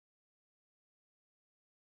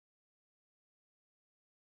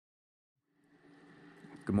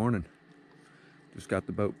Good morning. Just got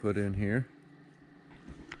the boat put in here.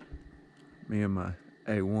 Me and my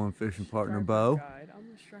A1 fishing partner, Bo. I'm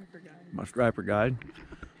the striper guide. My striper guide.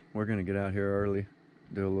 We're gonna get out here early,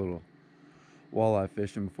 do a little walleye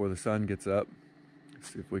fishing before the sun gets up.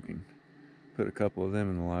 See if we can put a couple of them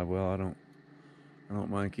in the live well. I don't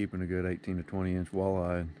mind keeping a good 18 to 20 inch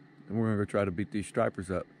walleye, and we're gonna go try to beat these stripers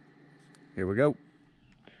up. Here we go.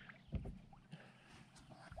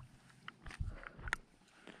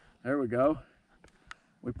 There we go.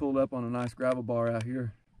 We pulled up on a nice gravel bar out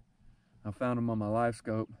here. I found them on my live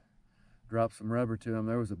scope, dropped some rubber to them.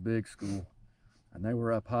 There was a big school and they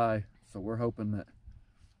were up high. So we're hoping that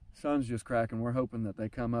sun's just cracking. We're hoping that they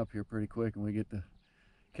come up here pretty quick and we get to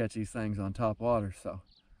catch these things on top water. So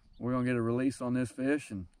we're gonna get a release on this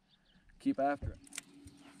fish and keep after it.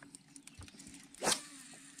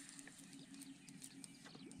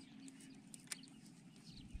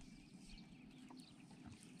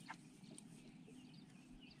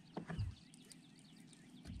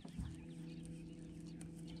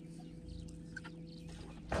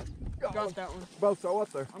 Got that one. Both so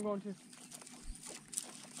up there. I'm going to.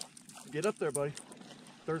 Get up there, buddy.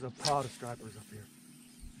 There's a pot of stripers up here.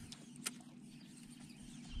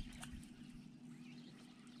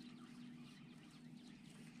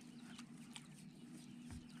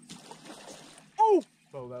 Oh!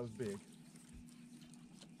 Oh, that was big.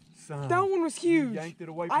 Son, that one was huge. Yanked it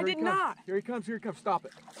away. I did not. Here he comes. Here he comes. Stop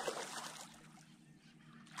it.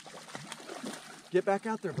 Get back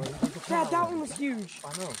out there, buddy. Dad, that one was huge.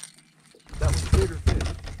 I know. That was a bigger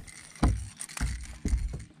fish.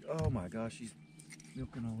 Oh my gosh, she's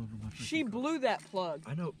milking all over my fish. She blew that plug.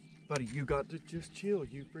 I know, buddy, you got to just chill.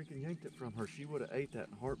 You freaking yanked it from her. She would have ate that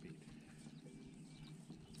in a heartbeat.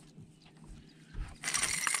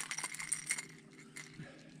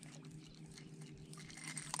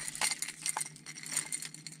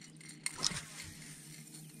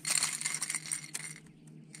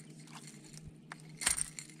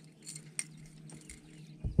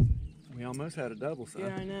 We almost had a double, son.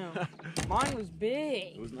 Yeah, I know. Mine was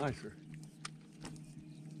big. It was nicer.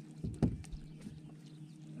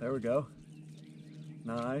 There we go.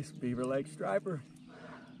 Nice Beaver Lake striper.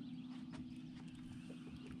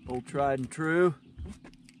 Old tried and true.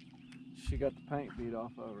 She got the paint beat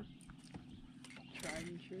off of her. Tried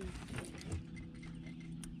and true.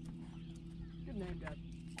 Good name, Dad.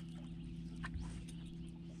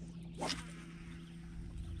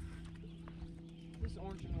 This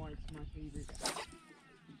orange and white's my favorite.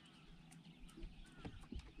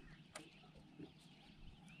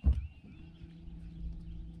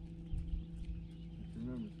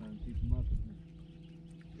 Remember, son, keep them up in here.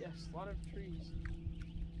 Yes, a lot of trees.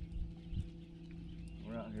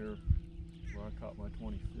 We're out here where I caught my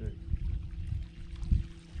 26.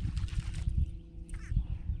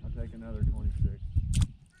 I'll take another 26.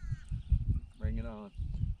 Bring it on.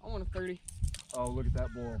 I want a 30. Oh, look at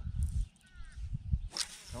that boil.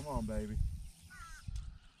 Come on, baby.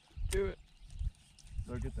 Do it.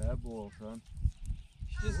 Look at that boil, son.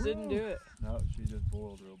 She just didn't do it. No, she just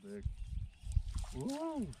boiled real big.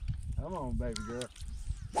 Woo! Come on, baby girl.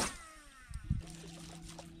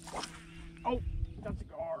 Oh, that's a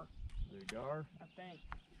gar. Big gar. I think.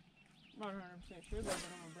 I'm not 100% sure though, but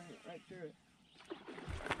I'm gonna bring it right through it.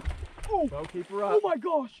 Oh! Bo, keep her up. Oh my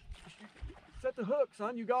gosh! Set the hook,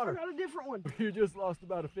 son. You got her. I got a different one. You just lost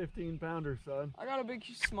about a 15-pounder, son. I got a big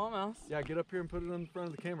smallmouth. Yeah, get up here and put it in front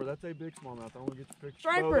of the camera. That's a big smallmouth. I want to get your picture.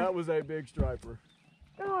 Striper. Bo, that was a big striper.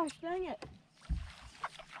 Gosh, dang it.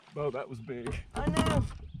 Bo, that was big. I know.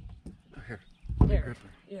 Here. There. Grip her.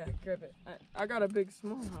 Yeah, grip it. I got a big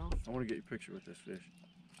smallmouth. I want to get your picture with this fish.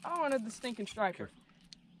 I wanted the stinking striper.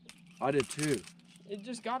 I did too. It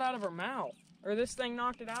just got out of her mouth. Or this thing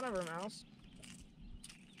knocked it out of her mouth.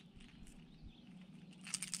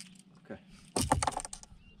 Okay.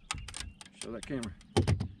 Show that camera.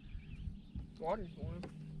 Water's warm.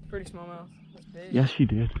 Pretty smallmouth. That's big. Yes, she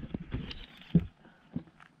did.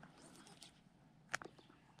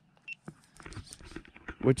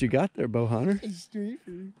 What you got there, Bo Hunter? A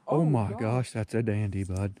striper. Oh my gosh, that's a dandy,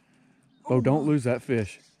 bud. Bo, don't lose that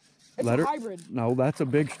fish. It's Let a her. hybrid. No, that's a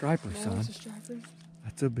big striper, No, son. it's a striper.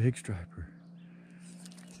 That's a big striper.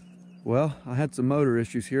 Well, I had some motor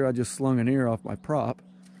issues here. I just slung an ear off my prop.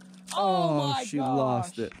 Oh my she gosh.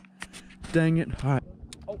 lost it. Dang it. All right.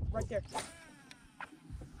 Oh, right there.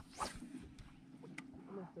 I'm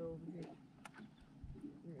gonna throw over here.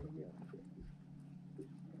 There you go.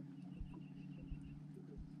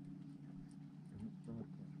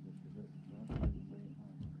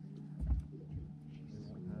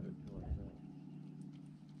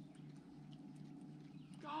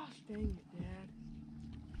 Gosh dang it, Dad.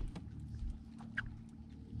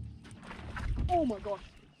 Oh my gosh.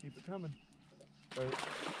 Keep it coming.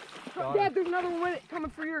 Dad, there's another one with it coming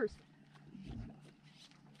for yours.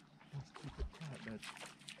 Let's keep it quiet, Dad.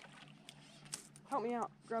 Help me out.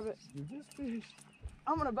 Grab it. You just fished.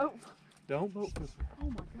 I'm gonna boat. Don't boat fish. Oh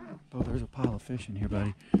my god. Oh, there's a pile of fish in here,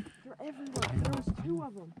 buddy. They're everywhere. There was 2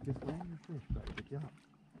 of them. Just land your fish, buddy. Good job.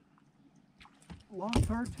 Lost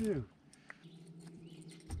her too.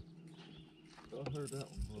 I heard that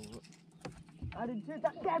one blow up. I did too.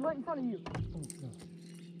 Dad, right in front of you. Oh, God.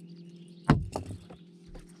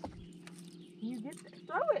 Can you get there?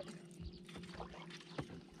 Throw it.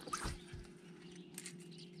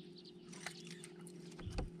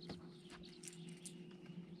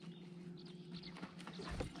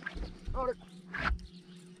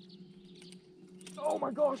 Oh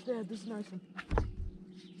my gosh, Dad, this is a nice one.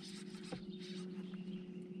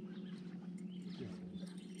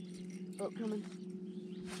 Oh, coming.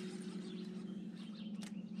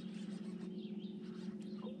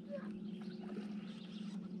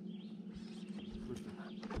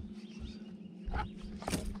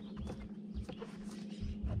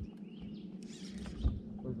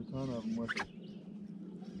 There's a ton of them with it.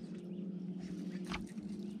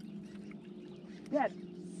 Dad,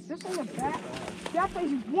 this ain't a bat. That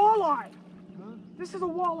thing's walleye. Huh? This is a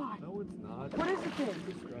walleye. No, it's not. What is the thing?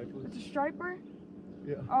 It's a striper. It's a striper?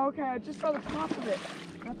 Yeah. Oh, okay, I just saw the top of it.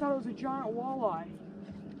 I thought it was a giant walleye.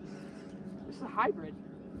 This is a hybrid,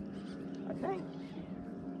 I think.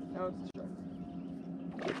 No, it's a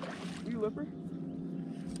striper. You lipper?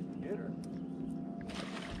 Get her.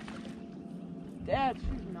 Dad,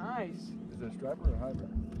 she's nice. Is it a striper or a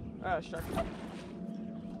hybrid? Striper.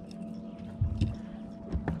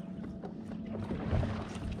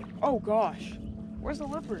 Oh gosh. Where's the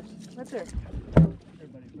lippers? Right there.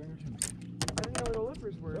 Everybody bring her to me. I didn't know where the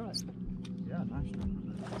lippers were. Right. Yeah, nice striper.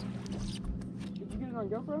 Did you get it on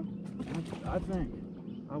GoPro? I think.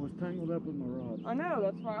 I was tangled up with my rod. I know,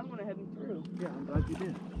 that's why I went ahead and threw. Yeah, I'm glad you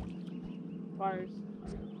did. Fires.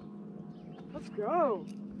 Let's go.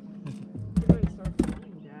 Get ready to start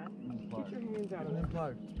flying, Dad. Get your hands out of it.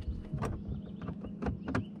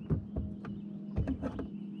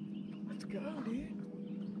 Let's go, dude.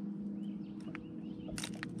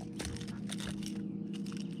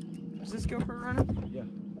 Is this GoPro running? Yeah.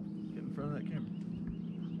 Get in front of that camera.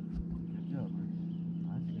 Good job, man.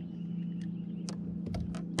 Nice.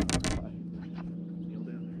 Kneel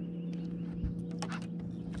down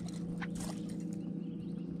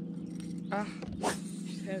there. Ah,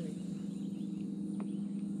 she's heavy.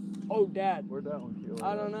 Oh, Dad. Where'd that one kill?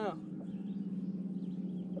 I don't know.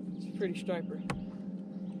 It's a pretty striper.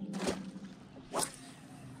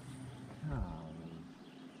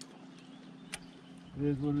 It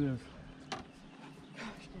is what it is.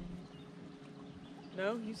 Gosh dang it.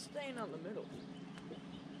 No, he's staying out in the middle.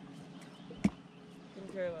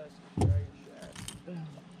 Couldn't care less. Try your shot.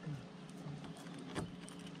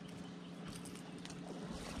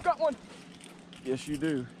 Got one! Yes, you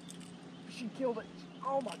do. She killed it.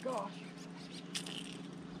 Oh my gosh.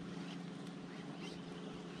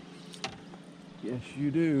 Yes, you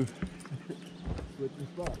do. Switch your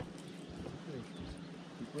spot.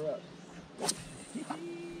 Keep her up.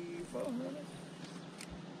 400.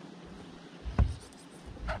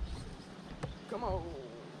 Come on.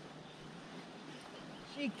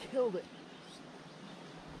 She killed it.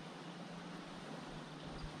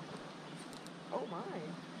 Oh my.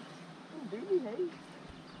 Oh, do behave.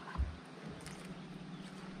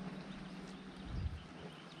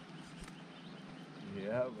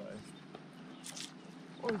 Yeah, buddy.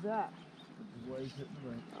 What was that? The waves hitting the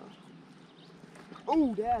bank.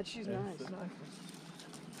 Oh, Dad, she's That's nice. a nice one.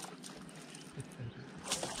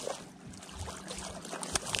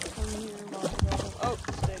 Come here, Marcel. Oh,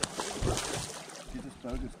 stay there. Get this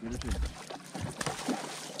focus, get her to me.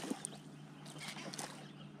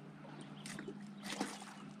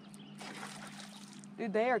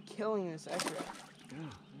 Dude, they are killing this echo.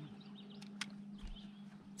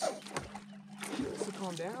 Yeah. She wants to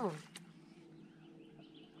calm down.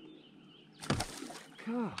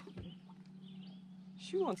 God.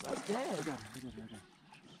 She wants us dead. I got her.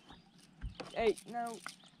 Hey, no.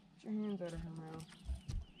 Get your hands out of her mouth.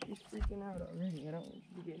 She's freaking out already. I don't want you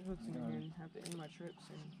to get hooks in her and have to end my trip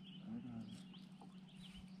soon.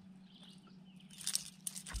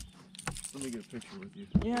 Let me get a picture with you.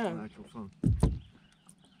 Yeah. On actual phone.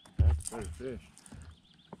 That's a better fish.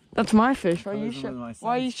 That's my fish. Why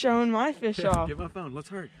Why are you showing my fish off? Get my phone. Let's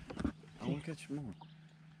hurry. I want to catch some more.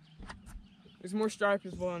 There's more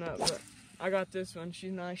stripers blowing up, but I got this one.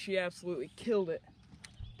 She's nice. She absolutely killed it.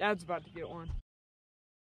 Dad's about to get one.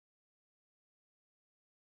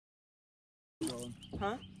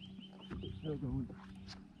 Huh? Still going.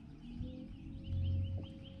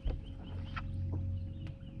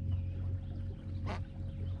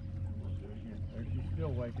 There, she's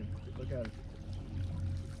still waking. Look at her.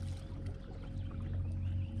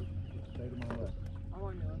 Stay to my left. I'm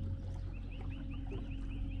on your left.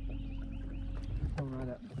 She's coming right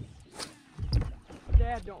at me.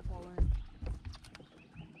 Dad, don't fall in.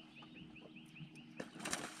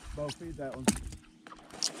 Bo, feed that one.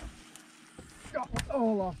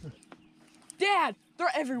 Oh, I lost her. Dad,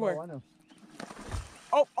 they're everywhere. Oh, I know.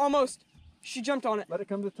 Oh, almost. She jumped on it. Let it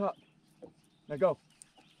come to the top. Now go.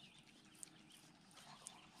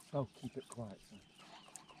 Oh, keep it quiet, son.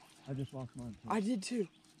 I just lost mine too. I did too.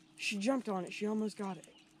 She jumped on it. She almost got it.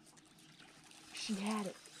 She had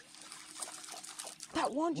it.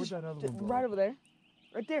 That one just Where'd that other one blow right up? over there.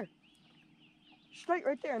 Right there. Straight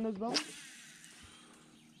right there in those bones.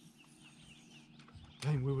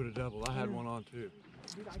 Dang, we would have doubled. I had one on too.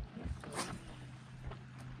 Dude, I can't.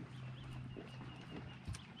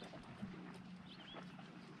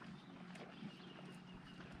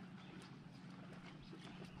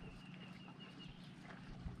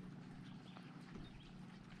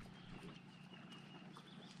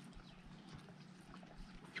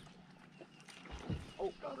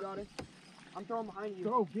 Oh, got it. I'm throwing behind you.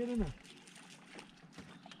 Go, get in there.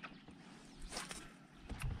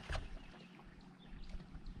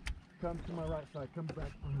 Come to my right side. Come back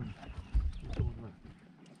behind me. Keep going right.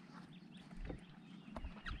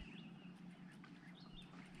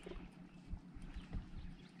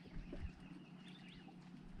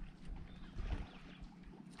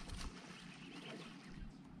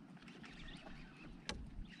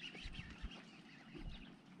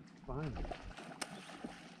 Fine.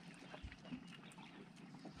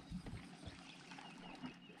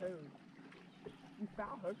 Dude, you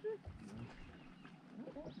foul hooked it?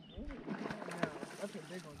 No, that's a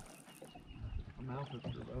big one. I'm out of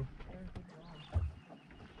here, though.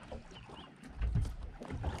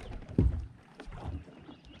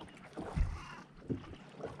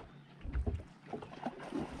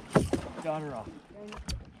 Got her off.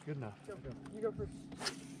 Good enough. Go. You go first.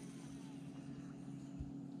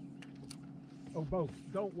 Oh, Bo,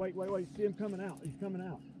 don't wait. See him coming out. He's coming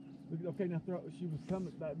out. Look, okay, now throw. She was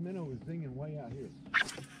coming. That minnow was dinging way out here.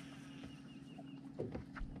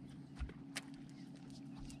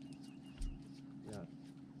 Yeah.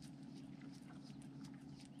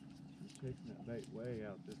 She's chasing that bait way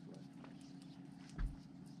out this way.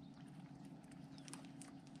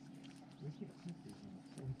 We can't keep these on the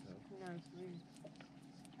point though. No, it's me.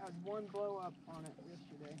 I had one blow up on it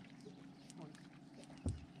yesterday. One.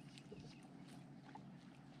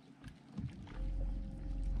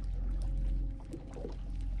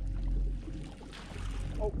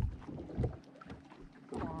 Oh.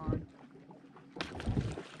 Come on.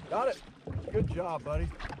 Got it. Good job, buddy.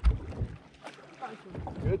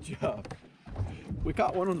 Good job. We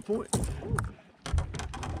caught one on the point.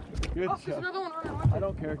 Good Oh, there's job. another one running with I it.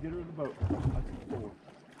 don't care. Get her in the boat. That's 4.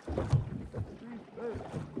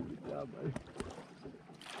 Good job, buddy.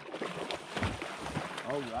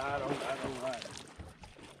 All right.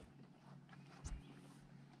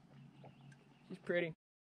 She's pretty.